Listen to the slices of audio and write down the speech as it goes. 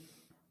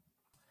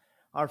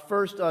Our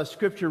first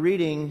scripture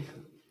reading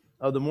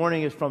of the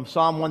morning is from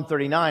Psalm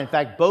 139. In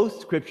fact, both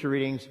scripture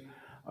readings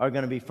are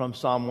going to be from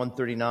Psalm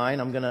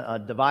 139. I'm going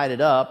to divide it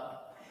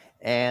up.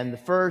 And the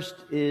first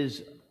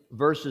is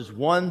verses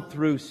 1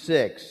 through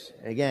 6.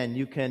 Again,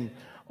 you can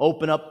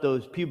open up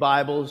those pew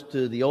Bibles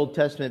to the Old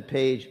Testament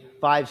page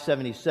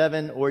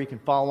 577, or you can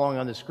follow along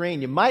on the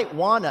screen. You might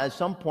want to, at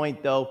some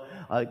point, though,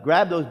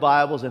 grab those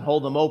Bibles and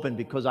hold them open,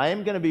 because I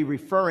am going to be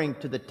referring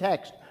to the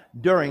text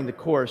during the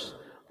course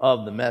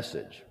of the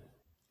message.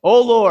 O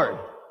Lord,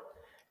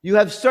 you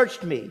have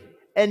searched me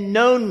and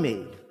known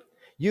me.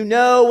 You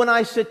know when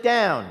I sit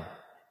down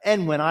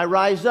and when I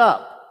rise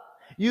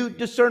up. You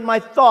discern my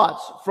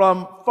thoughts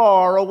from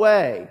far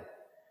away.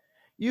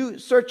 You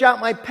search out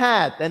my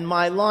path and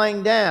my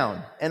lying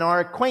down, and are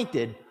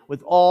acquainted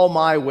with all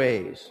my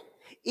ways.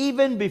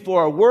 Even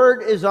before a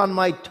word is on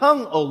my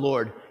tongue, O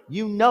Lord,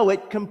 you know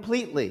it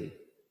completely.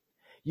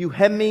 You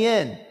hem me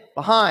in,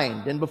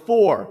 behind and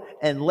before,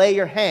 and lay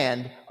your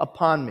hand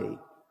upon me.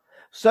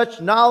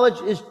 Such knowledge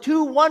is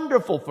too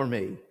wonderful for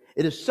me.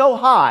 It is so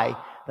high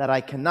that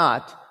I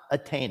cannot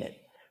attain it.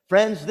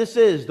 Friends, this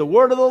is the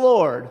word of the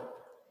Lord.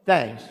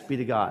 Thanks be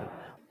to God.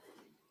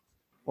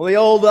 Well, the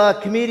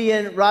old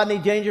comedian Rodney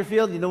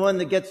Dangerfield, the one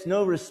that gets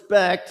no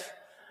respect,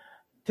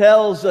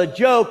 tells a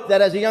joke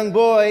that as a young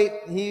boy,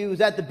 he was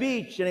at the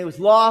beach and he was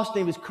lost and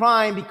he was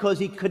crying because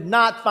he could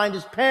not find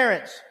his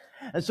parents.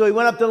 And so he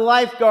went up to the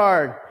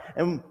lifeguard,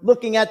 and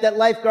looking at that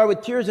lifeguard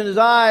with tears in his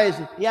eyes,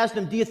 he asked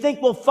him, "Do you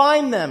think we'll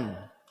find them?"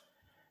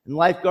 And the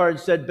lifeguard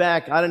said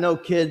back, "I don't know,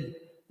 kid.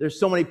 There's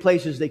so many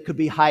places they could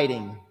be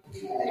hiding."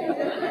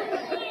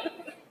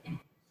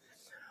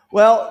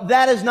 Well,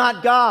 that is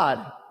not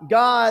God.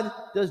 God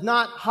does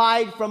not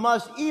hide from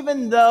us,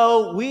 even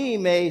though we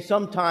may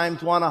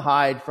sometimes want to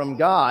hide from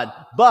God.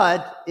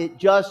 But it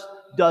just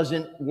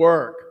doesn't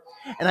work.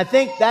 And I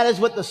think that is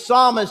what the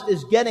psalmist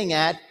is getting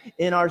at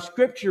in our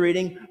scripture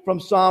reading from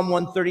Psalm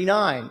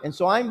 139. And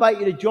so I invite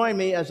you to join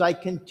me as I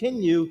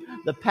continue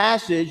the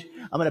passage.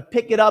 I'm going to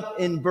pick it up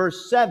in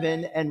verse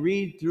 7 and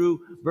read through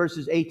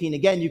verses 18.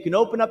 Again, you can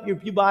open up your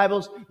pew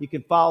Bibles. You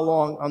can follow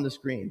along on the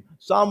screen.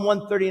 Psalm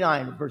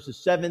 139,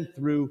 verses 7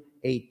 through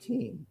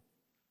 18.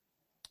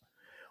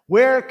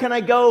 Where can I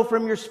go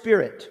from your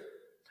spirit?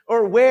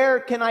 Or where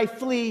can I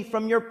flee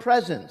from your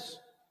presence?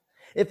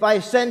 If I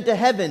ascend to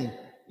heaven,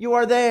 you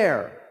are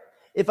there.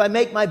 If I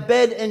make my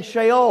bed in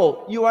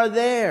Sheol, you are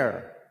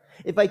there.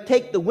 If I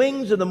take the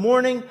wings of the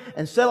morning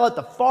and settle at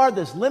the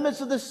farthest limits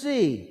of the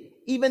sea,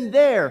 even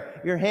there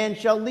your hand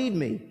shall lead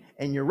me,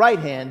 and your right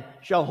hand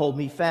shall hold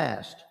me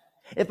fast.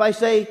 If I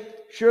say,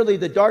 surely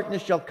the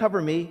darkness shall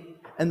cover me,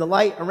 and the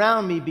light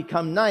around me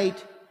become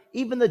night,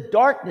 even the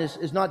darkness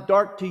is not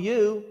dark to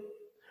you.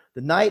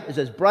 The night is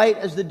as bright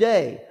as the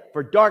day,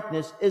 for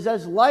darkness is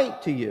as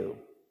light to you.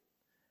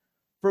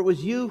 For it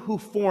was you who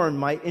formed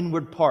my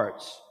inward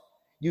parts.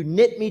 You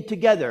knit me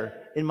together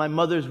in my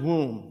mother's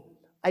womb.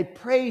 I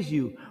praise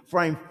you, for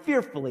I am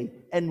fearfully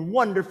and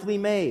wonderfully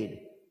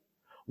made.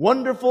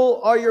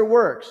 Wonderful are your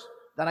works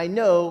that I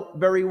know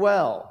very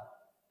well.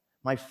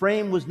 My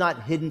frame was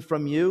not hidden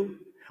from you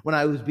when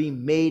I was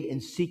being made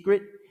in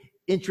secret,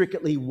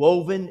 intricately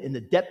woven in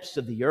the depths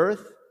of the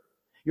earth.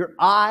 Your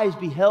eyes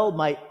beheld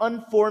my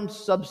unformed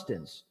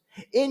substance.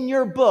 In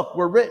your book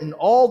were written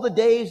all the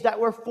days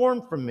that were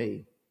formed from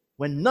me,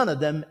 when none of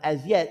them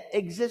as yet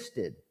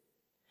existed.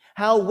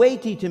 How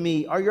weighty to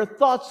me are your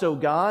thoughts, O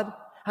God!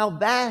 How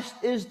vast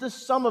is the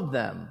sum of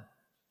them!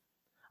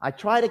 I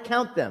try to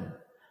count them.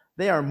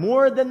 They are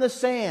more than the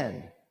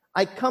sand.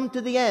 I come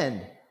to the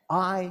end.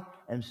 I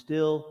am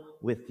still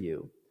with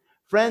you.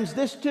 Friends,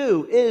 this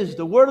too is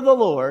the word of the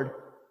Lord.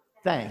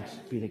 Thanks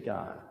be to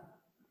God.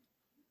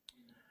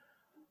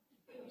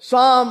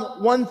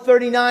 Psalm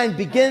 139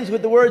 begins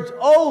with the words,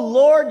 "O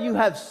Lord, you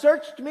have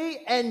searched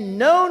me and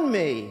known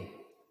me."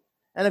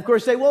 And of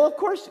course say, well, of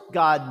course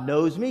God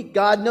knows me.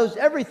 God knows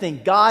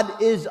everything.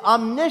 God is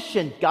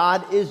omniscient.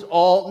 God is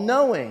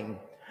all-knowing.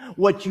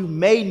 What you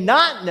may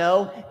not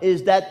know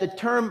is that the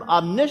term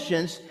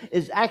omniscience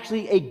is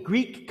actually a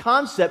Greek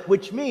concept,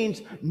 which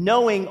means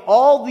knowing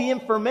all the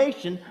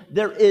information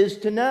there is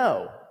to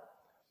know.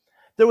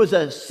 There was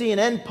a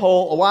CNN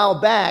poll a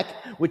while back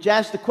which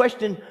asked the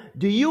question,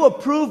 do you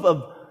approve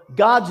of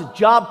God's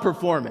job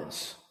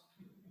performance?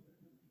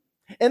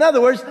 In other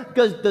words,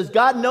 does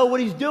God know what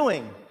he's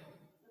doing?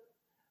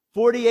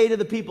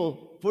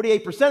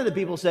 48% of the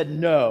people said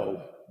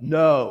no.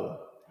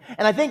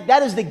 And I think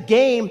that is the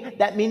game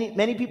that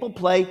many people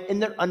play in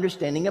their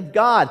understanding of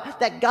God.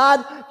 That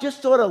God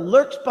just sort of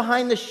lurks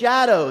behind the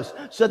shadows,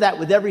 so that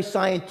with every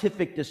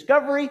scientific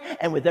discovery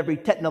and with every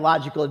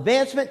technological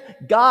advancement,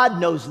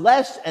 God knows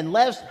less and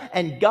less,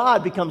 and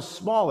God becomes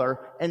smaller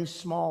and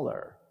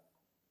smaller.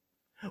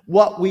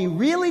 What we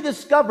really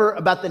discover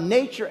about the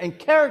nature and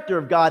character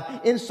of God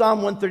in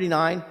Psalm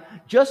 139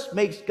 just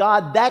makes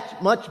God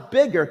that much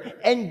bigger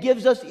and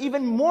gives us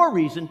even more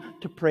reason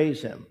to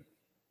praise him.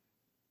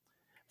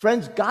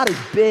 Friends, God is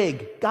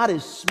big, God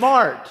is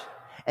smart,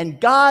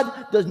 And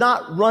God does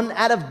not run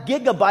out of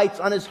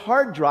gigabytes on his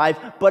hard drive,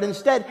 but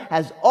instead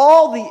has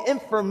all the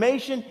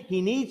information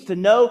he needs to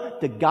know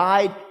to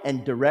guide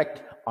and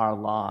direct our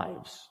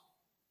lives.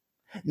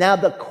 Now,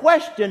 the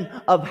question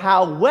of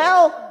how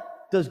well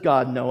does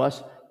God know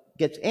us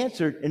gets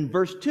answered in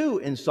verse 2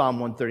 in Psalm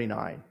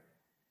 139.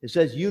 It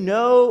says, "You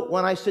know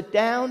when I sit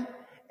down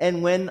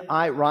and when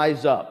I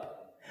rise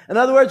up." In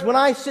other words, when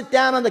I sit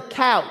down on the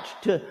couch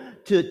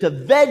to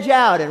veg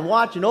out and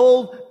watch an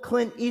old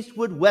Clint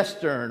Eastwood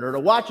Western, or to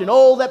watch an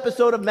old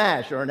episode of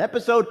MASH, or an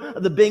episode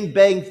of the Big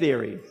Bang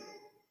Theory,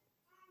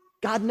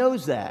 God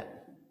knows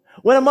that.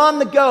 When I'm on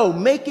the go,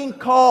 making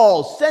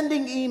calls,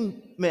 sending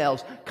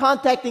emails,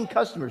 contacting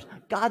customers,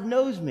 God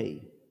knows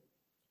me.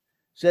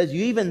 It says,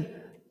 "You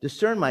even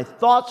discern my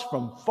thoughts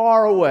from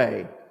far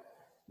away."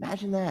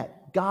 Imagine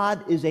that.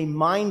 God is a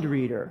mind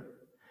reader.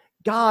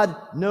 God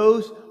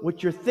knows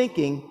what you're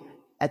thinking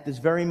at this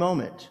very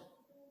moment.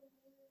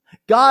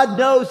 God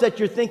knows that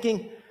you're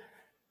thinking,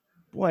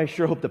 "Boy, I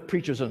sure hope the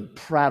preacher doesn't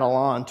prattle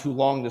on too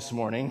long this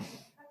morning.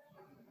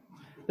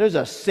 There's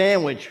a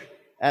sandwich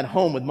at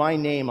home with my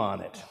name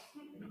on it."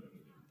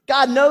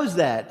 God knows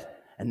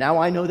that. And now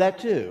I know that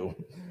too.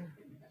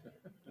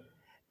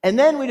 And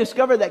then we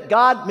discover that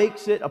God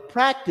makes it a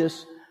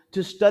practice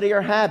to study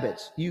our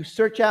habits. "You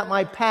search out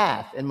my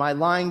path and my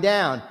lying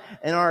down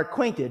and are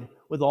acquainted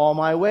with all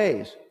my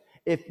ways."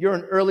 If you're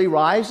an early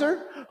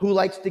riser who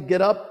likes to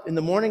get up in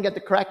the morning at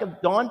the crack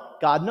of dawn,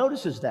 God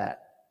notices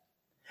that.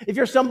 If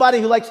you're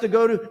somebody who likes to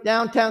go to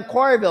downtown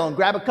Quarryville and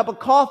grab a cup of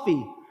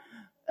coffee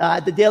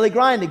at the Daily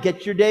Grind to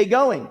get your day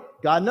going,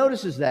 God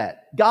notices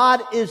that.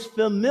 God is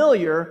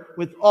familiar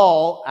with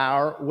all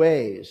our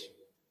ways.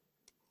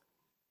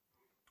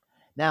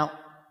 Now,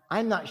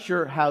 I'm not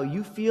sure how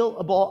you feel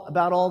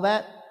about all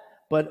that,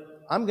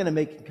 but I'm going to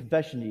make a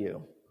confession to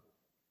you.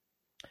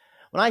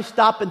 When I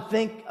stop and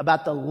think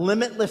about the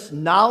limitless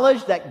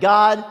knowledge that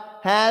God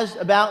has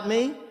about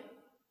me,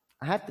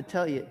 I have to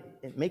tell you,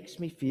 it makes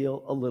me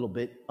feel a little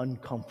bit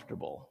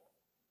uncomfortable.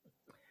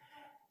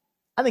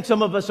 I think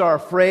some of us are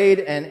afraid,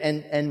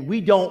 and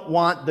we don't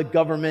want the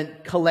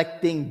government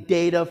collecting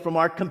data from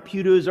our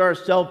computers or our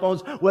cell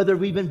phones, whether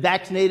we've been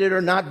vaccinated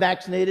or not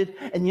vaccinated.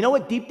 And you know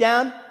what? Deep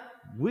down,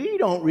 we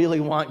don't really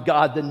want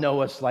God to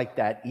know us like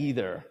that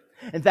either.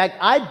 In fact,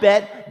 I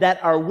bet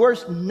that our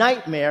worst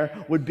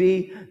nightmare would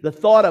be the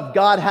thought of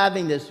God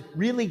having this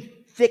really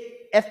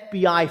thick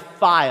FBI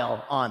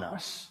file on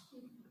us.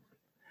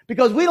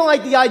 Because we don't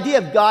like the idea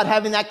of God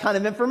having that kind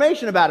of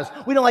information about us.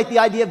 We don't like the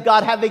idea of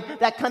God having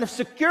that kind of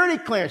security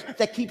clearance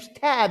that keeps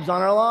tabs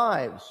on our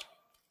lives.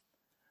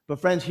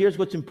 But friends, here's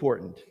what's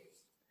important.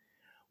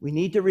 We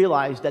need to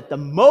realize that the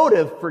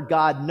motive for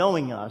God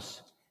knowing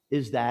us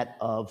is that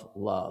of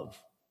love.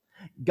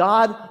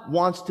 God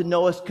wants to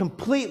know us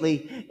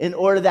completely in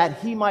order that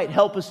he might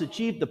help us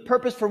achieve the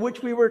purpose for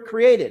which we were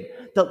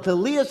created, to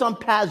lead us on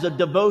paths of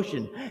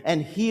devotion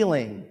and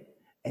healing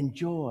and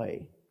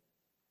joy.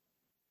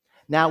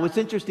 Now, what's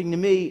interesting to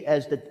me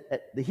is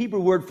that the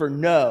Hebrew word for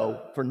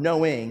know, for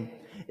knowing,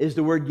 is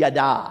the word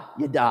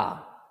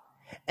yada.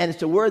 And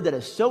it's a word that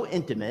is so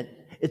intimate,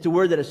 it's a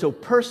word that is so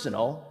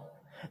personal,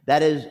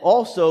 that is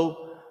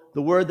also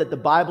the word that the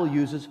Bible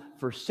uses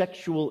for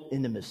sexual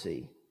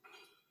intimacy.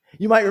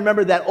 You might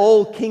remember that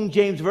old King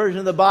James version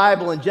of the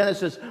Bible in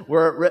Genesis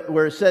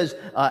where it says,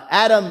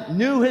 Adam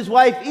knew his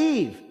wife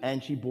Eve,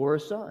 and she bore a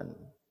son.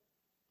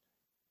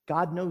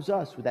 God knows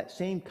us with that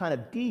same kind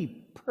of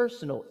deep,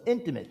 personal,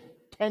 intimate,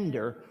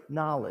 tender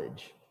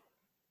knowledge.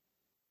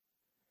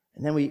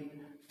 And then we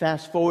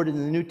fast forward in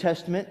the New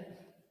Testament,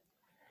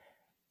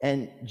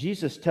 and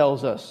Jesus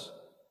tells us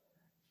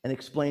and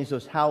explains to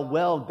us how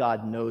well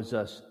God knows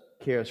us,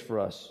 cares for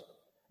us,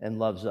 and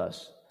loves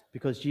us.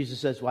 Because Jesus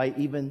says, why,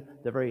 even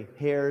the very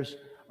hairs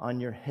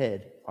on your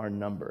head are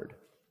numbered.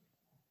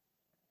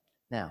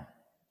 Now,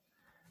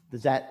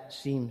 does that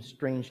seem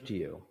strange to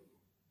you?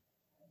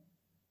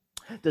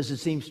 Does it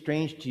seem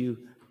strange to you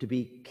to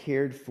be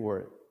cared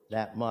for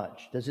that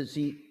much? Does it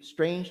seem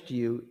strange to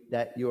you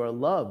that you are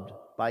loved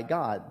by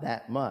God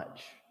that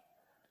much?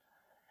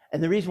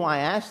 And the reason why I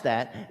ask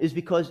that is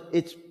because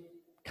it's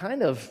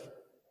kind of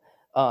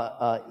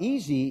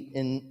easy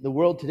in the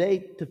world today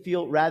to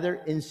feel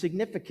rather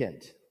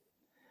insignificant.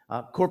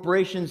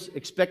 Corporations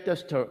expect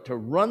us to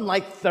run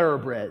like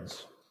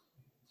thoroughbreds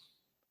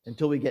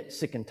until we get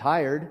sick and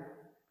tired,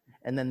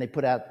 and then they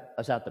put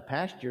us out to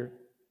pasture,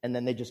 and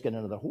then they just get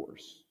another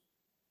horse.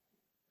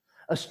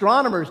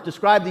 Astronomers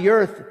describe the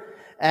Earth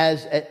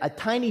as a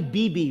tiny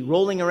BB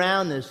rolling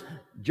around this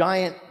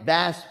giant,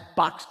 vast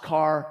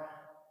boxcar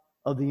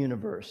of the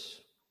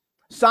universe.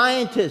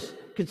 Scientists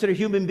consider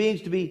human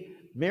beings to be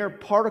mere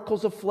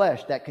particles of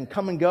flesh that can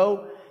come and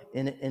go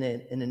in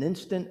an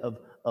instant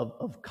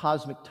of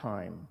cosmic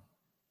time.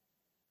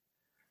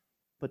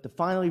 But to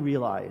finally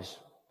realize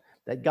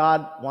that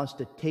God wants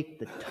to take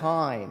the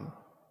time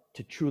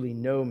to truly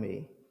know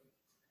me,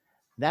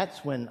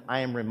 that's when I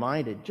am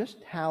reminded just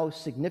how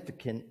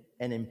significant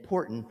and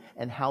important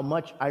and how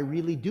much I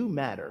really do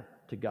matter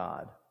to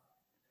God.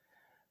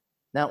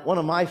 Now, one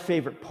of my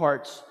favorite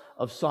parts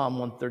of Psalm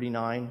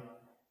 139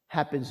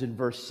 happens in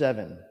verse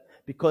 7.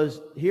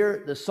 Because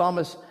here the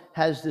psalmist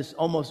has this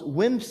almost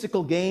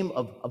whimsical game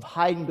of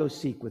hide and go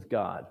seek with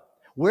God.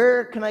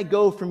 Where can I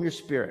go from your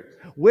spirit?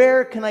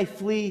 Where can I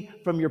flee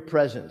from your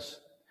presence?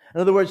 In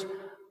other words,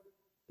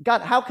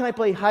 God, how can I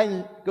play hide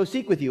and go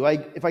seek with you?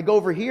 If I go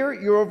over here,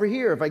 you're over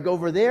here. If I go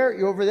over there,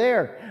 you're over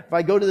there. If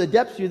I go to the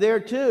depths, you're there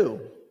too.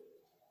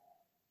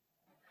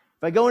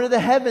 If I go into the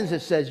heavens,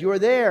 it says, you're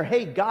there.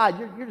 Hey, God,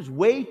 you're just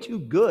way too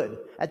good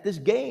at this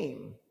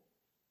game.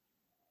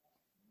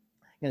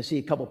 You're going to see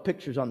a couple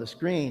pictures on the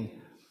screen.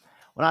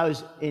 When I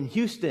was in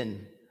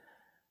Houston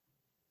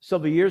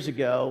several years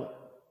ago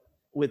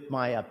with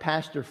my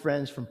pastor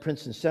friends from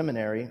Princeton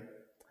Seminary,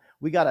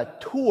 we got a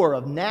tour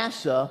of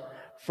NASA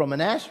from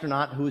an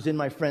astronaut who was in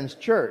my friend's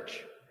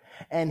church.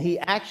 And he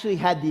actually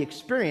had the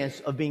experience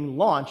of being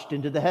launched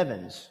into the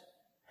heavens.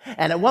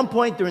 And at one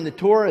point during the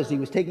tour, as he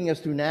was taking us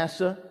through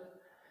NASA,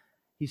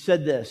 he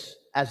said this,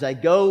 as I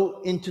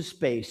go into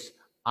space,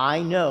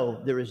 I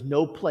know there is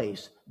no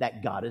place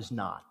that God is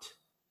not.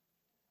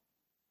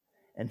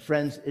 And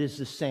friends, it is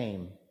the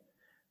same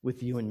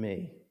with you and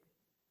me.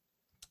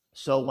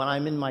 So when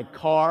I'm in my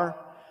car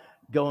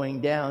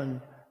going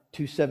down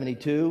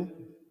 272,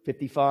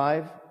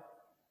 55,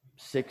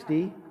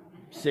 60,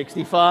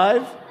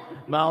 65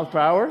 miles per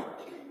hour,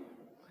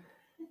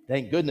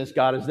 thank goodness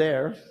God is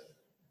there.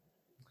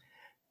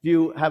 If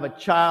you have a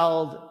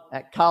child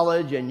at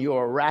college and you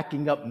are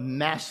racking up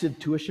massive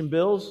tuition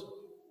bills,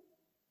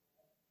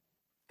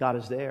 God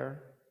is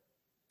there.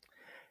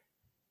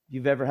 If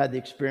you've ever had the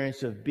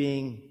experience of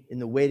being in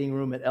the waiting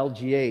room at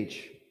LGH,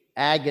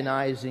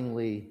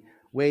 agonizingly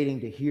waiting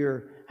to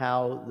hear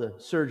how the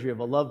surgery of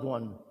a loved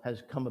one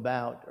has come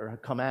about or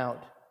come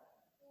out,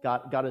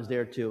 God is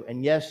there too.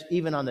 And yes,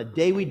 even on the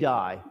day we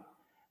die,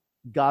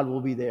 God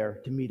will be there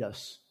to meet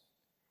us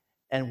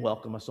and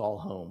welcome us all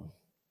home.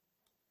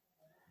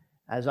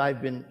 As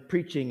I've been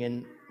preaching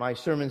in my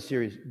sermon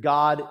series,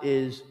 God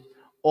is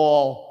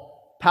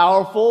all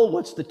powerful.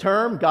 What's the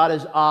term? God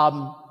is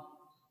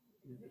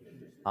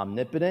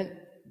omnipotent.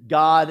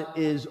 God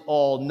is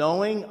all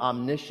knowing,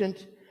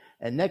 omniscient.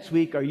 And next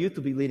week, our youth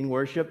will be leading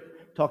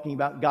worship, talking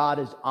about God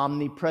is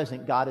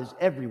omnipresent. God is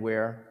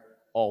everywhere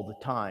all the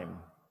time.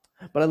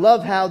 But I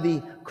love how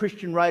the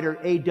Christian writer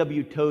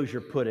A.W. Tozer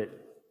put it.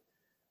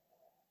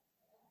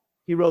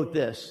 He wrote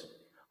this: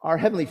 our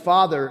Heavenly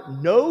Father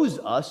knows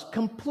us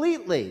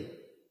completely.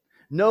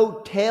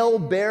 No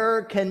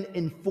talebearer can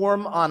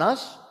inform on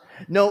us.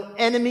 No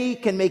enemy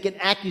can make an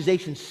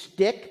accusation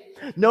stick.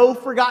 No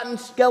forgotten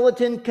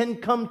skeleton can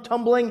come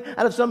tumbling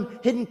out of some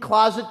hidden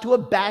closet to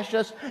abash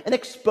us and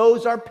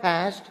expose our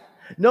past.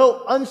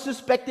 No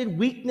unsuspected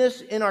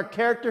weakness in our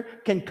character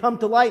can come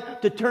to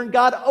light to turn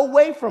God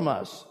away from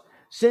us,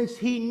 since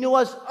He knew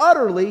us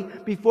utterly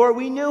before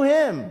we knew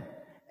Him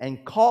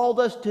and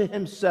called us to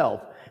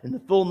Himself in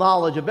the full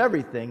knowledge of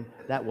everything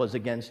that was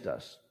against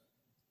us.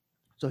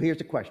 So here's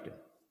the question.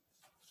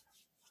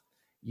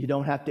 You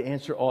don't have to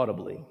answer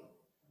audibly.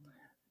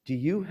 Do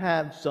you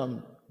have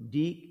some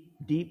deep,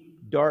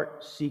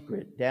 dark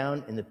secret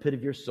down in the pit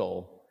of your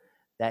soul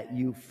that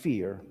you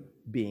fear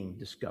being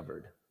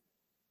discovered?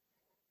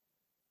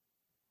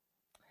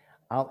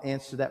 I'll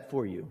answer that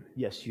for you.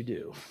 Yes, you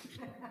do.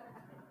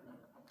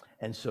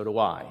 And so do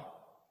I.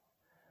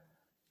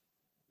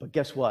 But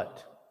guess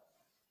what?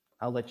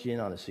 I'll let you in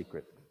on a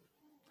secret.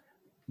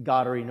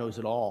 God already knows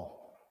it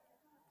all.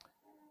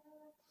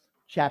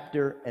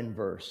 Chapter and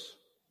verse.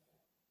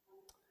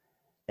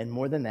 And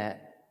more than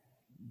that,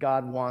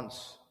 God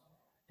wants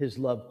His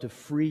love to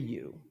free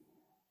you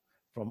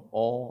from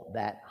all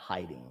that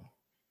hiding.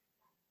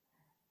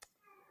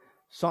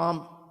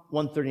 Psalm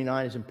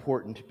 139 is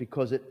important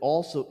because it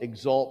also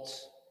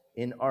exalts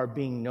in our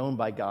being known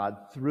by God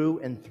through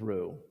and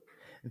through.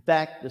 In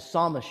fact, the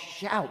psalmist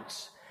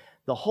shouts,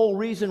 the whole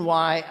reason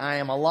why I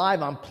am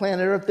alive on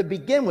planet Earth to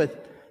begin with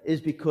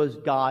is because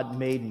God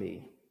made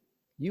me.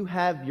 You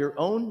have your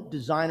own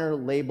designer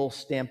label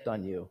stamped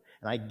on you,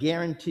 and I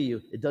guarantee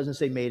you it doesn't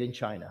say made in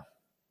China.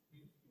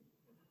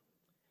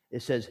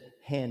 It says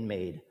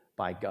handmade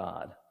by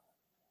God.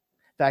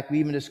 In fact, we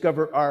even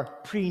discover our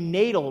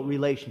prenatal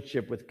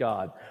relationship with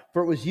God.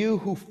 For it was you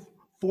who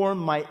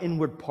formed my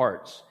inward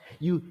parts.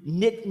 You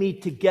knit me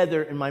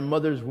together in my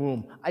mother's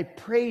womb. I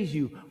praise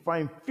you, for I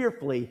am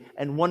fearfully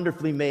and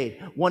wonderfully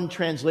made. One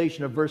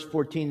translation of verse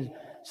 14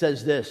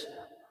 says this: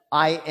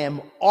 I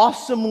am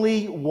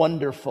awesomely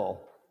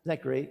wonderful. Isn't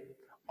that great?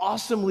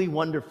 Awesomely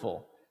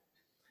wonderful.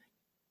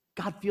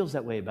 God feels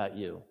that way about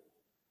you.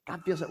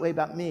 God feels that way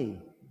about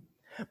me.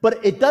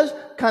 But it does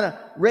kind of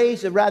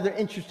raise a rather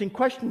interesting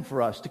question for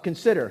us to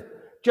consider.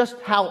 Just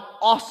how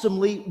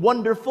awesomely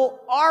wonderful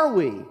are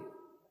we?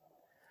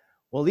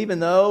 Well, even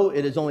though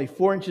it is only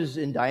 4 inches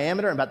in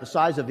diameter and about the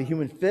size of a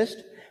human fist,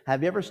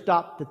 have you ever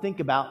stopped to think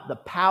about the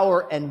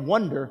power and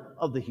wonder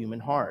of the human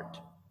heart?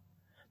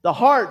 The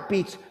heart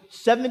beats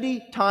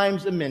 70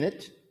 times a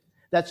minute.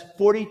 That's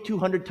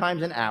 4,200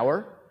 times an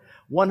hour.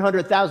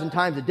 100,000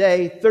 times a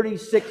day,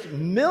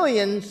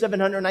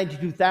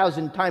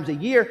 36,792,000 times a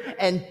year,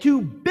 and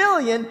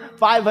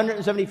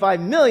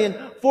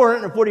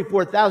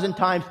 2,575,444,000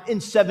 times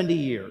in 70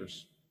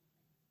 years.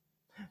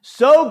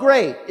 So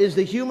great is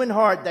the human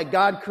heart that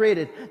God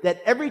created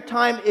that every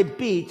time it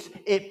beats,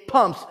 it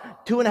pumps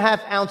 2.5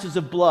 ounces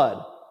of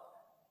blood.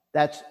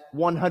 That's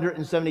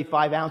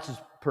 175 ounces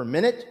per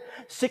minute,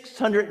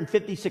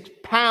 656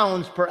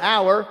 pounds per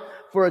hour,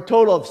 for a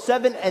total of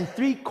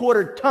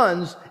 7.75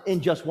 tons in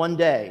just one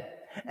day.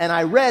 And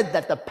I read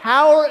that the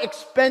power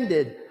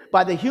expended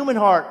by the human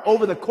heart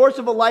over the course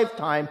of a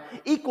lifetime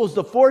equals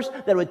the force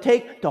that it would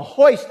take to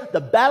hoist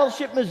the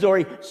battleship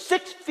Missouri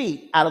 6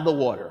 feet out of the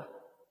water.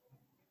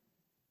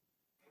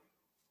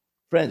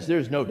 Friends,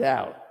 there's no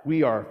doubt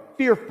we are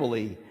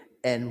fearfully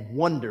and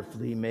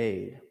wonderfully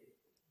made.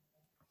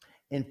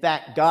 In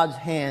fact, God's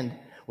hand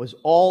was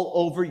all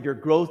over your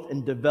growth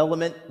and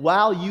development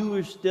while you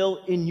were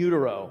still in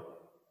utero.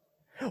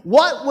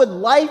 What would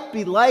life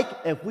be like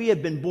if we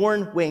had been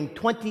born weighing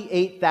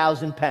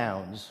 28,000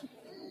 pounds?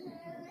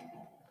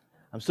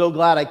 I'm so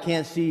glad I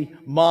can't see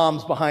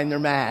moms behind their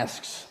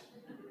masks,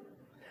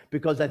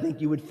 because I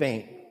think you would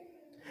faint.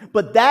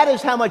 But that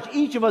is how much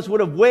each of us would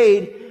have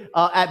weighed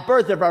at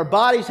birth if our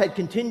bodies had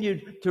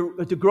continued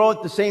to grow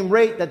at the same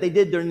rate that they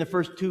did during the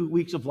first 2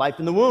 weeks of life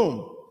in the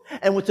womb.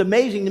 And what's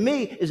amazing to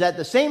me is at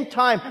the same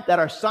time that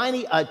our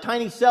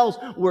tiny cells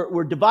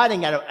were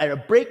dividing at a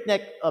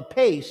breakneck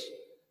pace,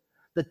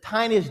 the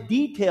tiniest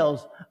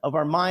details of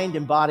our mind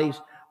and bodies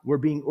were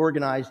being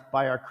organized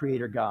by our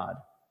Creator God.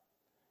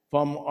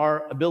 From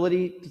our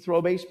ability to throw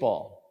a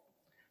baseball,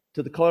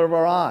 to the color of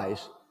our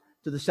eyes,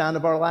 to the sound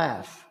of our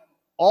laugh.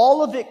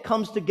 All of it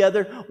comes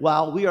together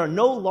while we are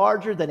no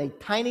larger than a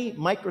tiny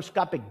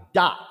microscopic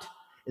dot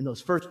in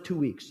those first 2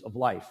 weeks of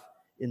life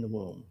in the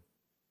womb.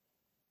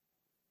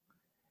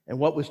 And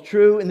what was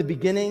true in the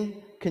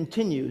beginning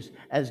continues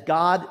as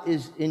God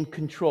is in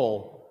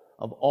control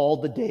of all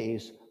the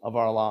days of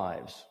our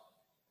lives.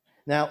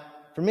 Now,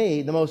 for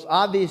me, the most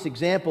obvious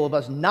example of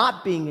us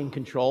not being in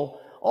control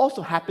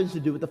also happens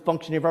to do with the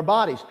functioning of our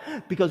bodies,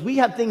 because we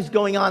have things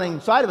going on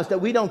inside of us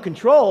that we don't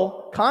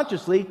control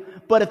consciously,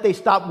 but if they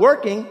stopped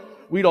working,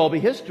 we'd all be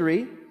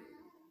history.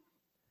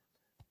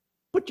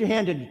 Put your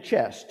hand in your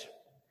chest,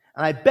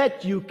 and I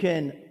bet you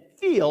can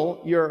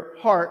feel your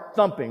heart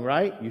thumping,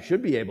 right? You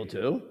should be able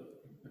to.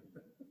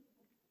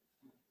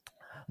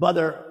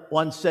 Mother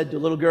once said to a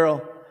little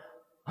girl,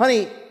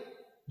 "Honey,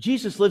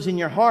 Jesus lives in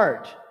your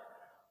heart."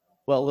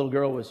 Well, a little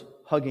girl was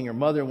hugging her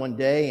mother one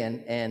day,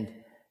 and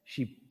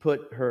she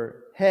put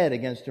her head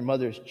against her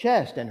mother's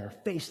chest, and her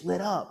face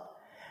lit up.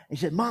 And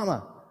she said,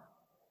 "Mama,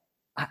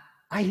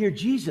 I hear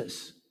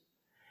Jesus."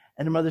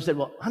 And her mother said,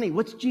 "Well, honey,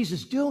 what's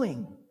Jesus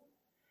doing?"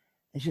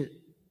 And she said,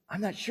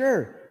 "I'm not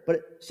sure, but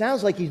it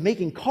sounds like he's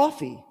making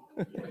coffee."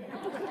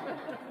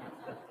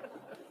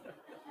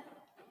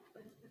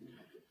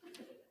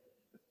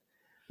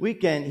 We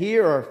can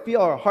hear or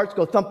feel our hearts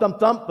go thump, thump,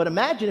 thump, but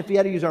imagine if we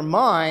had to use our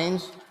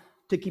minds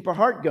to keep our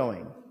heart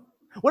going.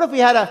 What if we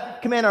had to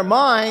command our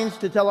minds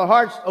to tell our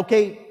hearts,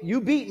 "Okay, you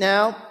beat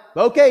now.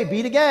 Okay,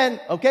 beat again.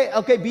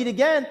 Okay, beat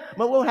again."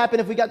 But what would happen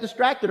if we got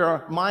distracted or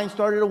our mind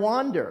started to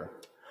wander?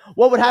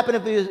 What would happen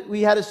if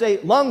we had to say,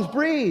 "Lungs,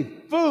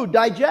 breathe. Food,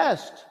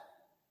 digest"?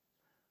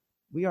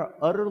 We are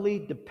utterly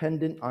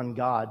dependent on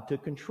God to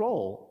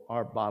control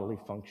our bodily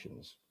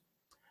functions.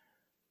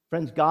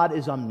 Friends, God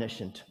is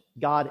omniscient.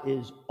 God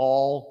is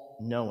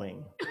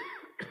all-knowing.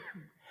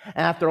 And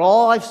after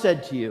all I've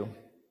said to you,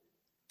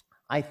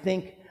 I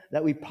think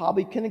that we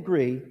probably can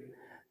agree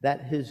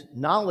that his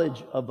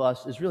knowledge of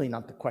us is really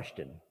not the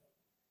question.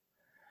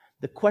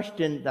 The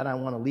question that I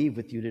want to leave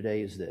with you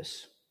today is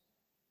this: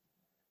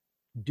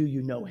 do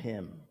you know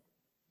him?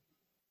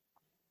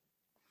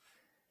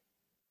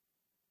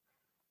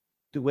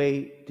 The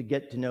way to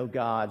get to know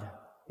God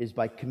is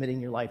by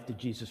committing your life to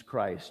Jesus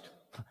Christ.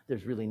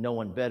 There's really no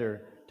one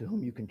better to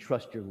whom you can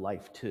trust your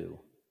life to.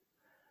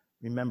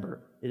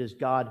 Remember, it is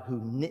God who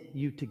knit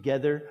you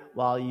together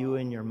while you were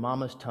in your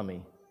mama's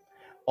tummy.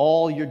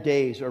 All your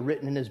days are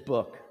written in his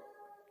book,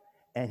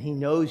 and he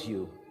knows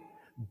you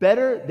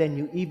better than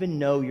you even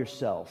know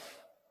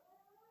yourself.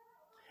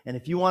 And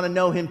if you want to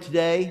know him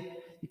today,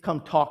 you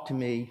come talk to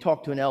me, you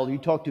talk to an elder, you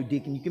talk to a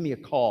deacon, you give me a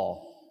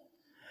call.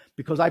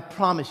 Because I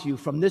promise you,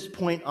 from this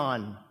point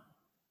on,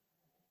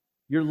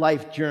 your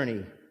life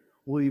journey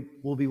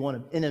will be one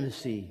of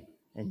intimacy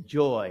and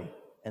joy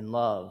and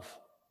love.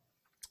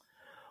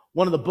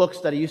 One of the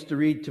books that I used to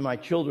read to my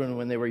children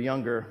when they were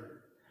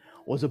younger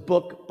was a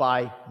book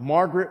by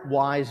Margaret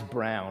Wise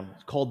Brown.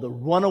 It's called The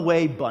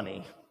Runaway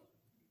Bunny.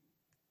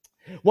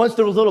 Once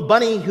there was a little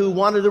bunny who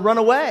wanted to run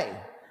away.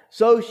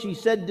 So she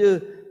said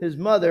to his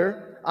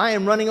mother, "I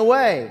am running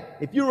away.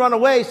 If you run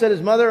away," said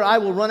his mother, "I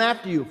will run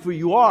after you, for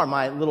you are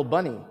my little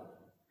bunny.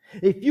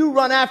 If you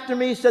run after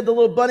me," said the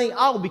little bunny,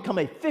 "I will become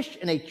a fish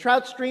in a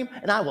trout stream,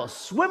 and I will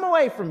swim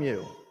away from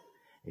you.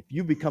 If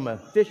you become a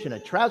fish in a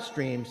trout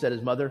stream," said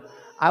his mother,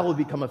 "I will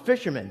become a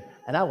fisherman,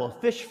 and I will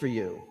fish for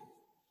you."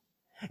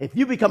 If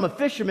you become a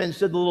fisherman,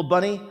 said the little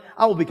bunny,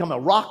 I will become a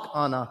rock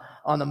on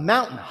a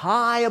mountain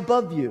high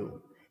above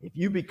you. If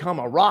you become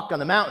a rock on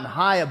the mountain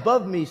high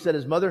above me, said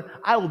his mother,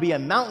 I will be a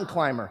mountain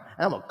climber,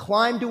 and I will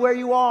climb to where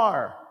you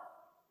are.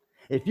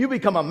 If you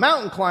become a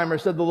mountain climber,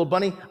 said the little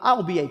bunny, I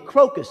will be a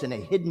crocus in a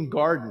hidden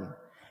garden.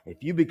 If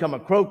you become a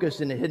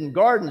crocus in a hidden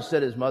garden,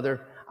 said his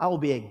mother, I will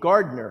be a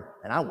gardener,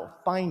 and I will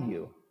find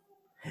you.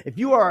 If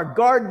you are a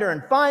gardener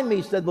and find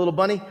me, said the little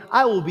bunny,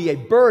 I will be a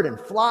bird and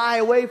fly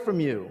away from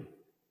you.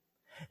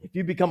 If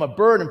you become a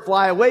bird and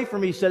fly away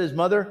from me, said his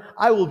mother,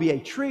 I will be a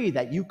tree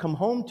that you come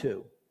home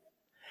to.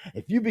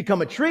 If you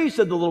become a tree,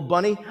 said the little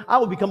bunny, I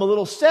will become a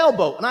little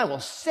sailboat and I will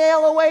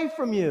sail away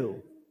from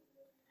you.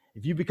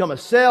 If you become a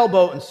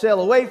sailboat and sail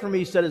away from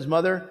me, said his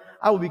mother,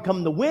 I will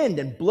become the wind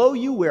and blow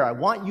you where I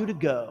want you to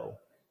go.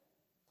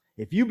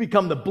 If you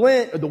become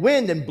the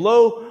wind and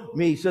blow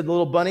me, said the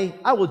little bunny,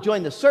 I will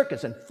join the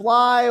circus and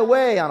fly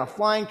away on a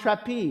flying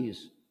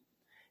trapeze.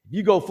 If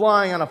you go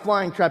flying on a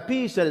flying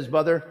trapeze, said his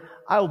mother,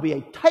 I will be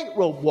a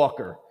tightrope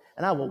walker,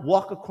 and I will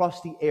walk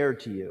across the air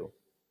to you.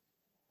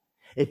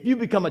 If you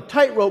become a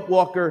tightrope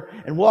walker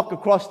and walk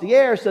across the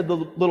air, said the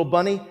little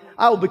bunny,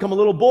 I will become a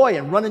little boy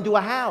and run into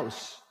a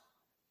house.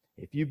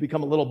 If you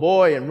become a little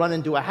boy and run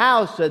into a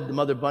house, said the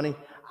mother bunny,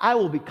 I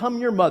will become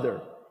your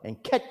mother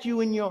and catch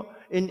you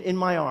in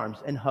my arms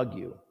and hug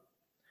you.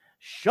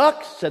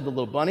 Shucks, said the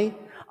little bunny,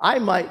 I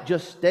might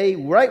just stay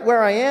right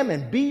where I am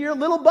and be your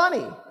little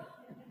bunny.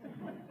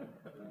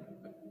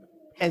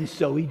 And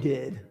so he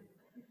did.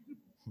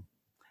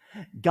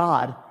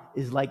 God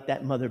is like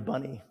that mother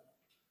bunny.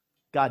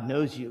 God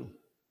knows you.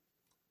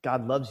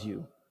 God loves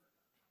you.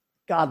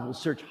 God will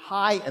search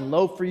high and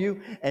low for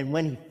you, and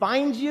when he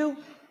finds you,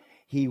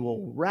 he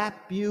will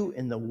wrap you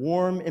in the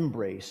warm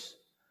embrace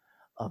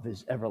of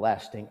his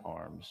everlasting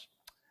arms.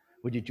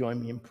 Would you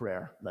join me in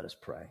prayer? Let us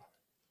pray.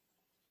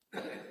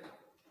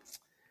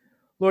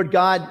 Lord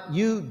God,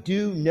 you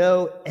do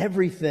know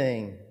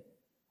everything,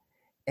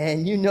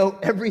 and you know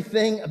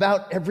everything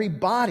about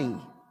everybody.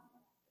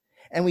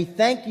 And we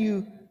thank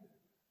you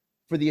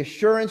for the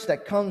assurance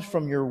that comes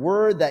from your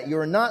word that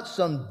you're not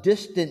some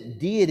distant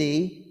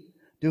deity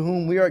to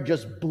whom we are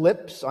just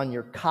blips on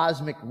your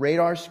cosmic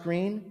radar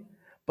screen,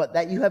 but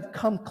that you have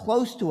come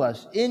close to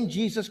us in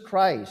Jesus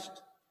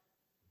Christ,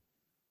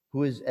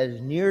 who is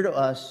as near to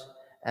us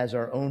as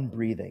our own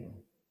breathing.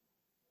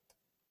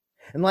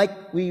 And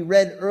like we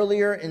read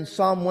earlier in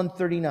Psalm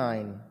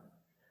 139,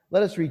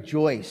 let us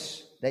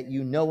rejoice that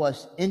you know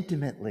us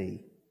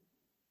intimately.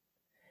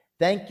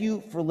 Thank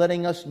you for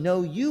letting us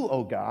know you,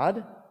 O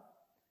God.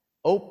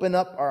 Open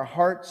up our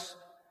hearts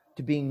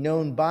to being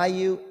known by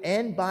you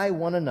and by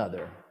one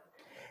another.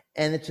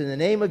 And it's in the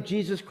name of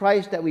Jesus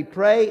Christ that we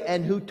pray,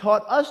 and who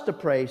taught us to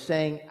pray,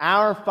 saying,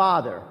 Our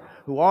Father,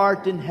 who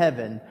art in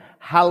heaven,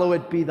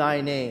 hallowed be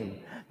thy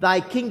name. Thy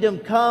kingdom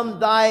come,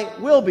 thy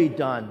will be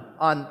done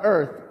on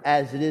earth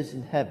as it is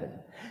in heaven.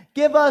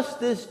 Give us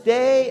this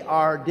day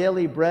our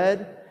daily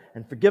bread,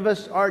 and forgive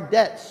us our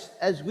debts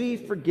as we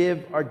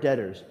forgive our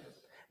debtors.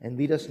 And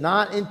lead us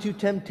not into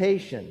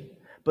temptation,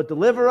 but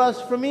deliver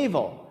us from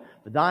evil.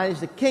 For thine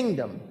is the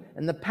kingdom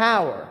and the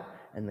power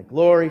and the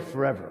glory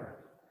forever.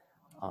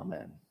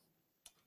 Amen.